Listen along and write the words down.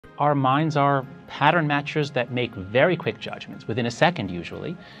our minds are pattern matchers that make very quick judgments, within a second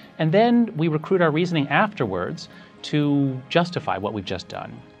usually, and then we recruit our reasoning afterwards to justify what we've just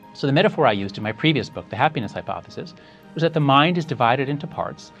done. So the metaphor I used in my previous book, The Happiness Hypothesis, was that the mind is divided into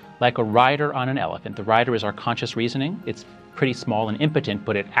parts, like a rider on an elephant. The rider is our conscious reasoning. It's pretty small and impotent,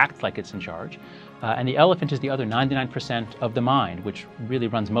 but it acts like it's in charge. And the elephant is the other 99% of the mind, which really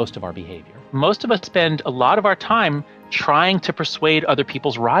runs most of our behavior. Most of us spend a lot of our time trying to persuade other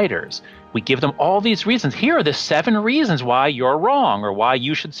people's riders. We give them all these reasons. Here are the 7 reasons why you're wrong or why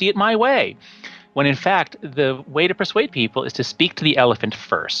you should see it my way. When in fact, the way to persuade people is to speak to the elephant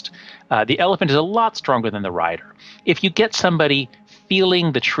first. The elephant is a lot stronger than the rider. If you get somebody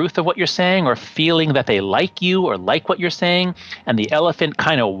feeling the truth of what you're saying or feeling that they like you or like what you're saying, and the elephant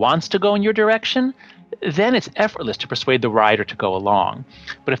kind of wants to go in your direction, then it's effortless to persuade the rider to go along.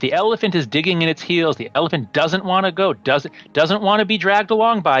 But if the elephant is digging in its heels, the elephant doesn't want to go, doesn't want to be dragged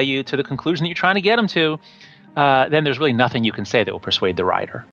along by you to the conclusion that you're trying to get him to, then there's really nothing you can say that will persuade the rider.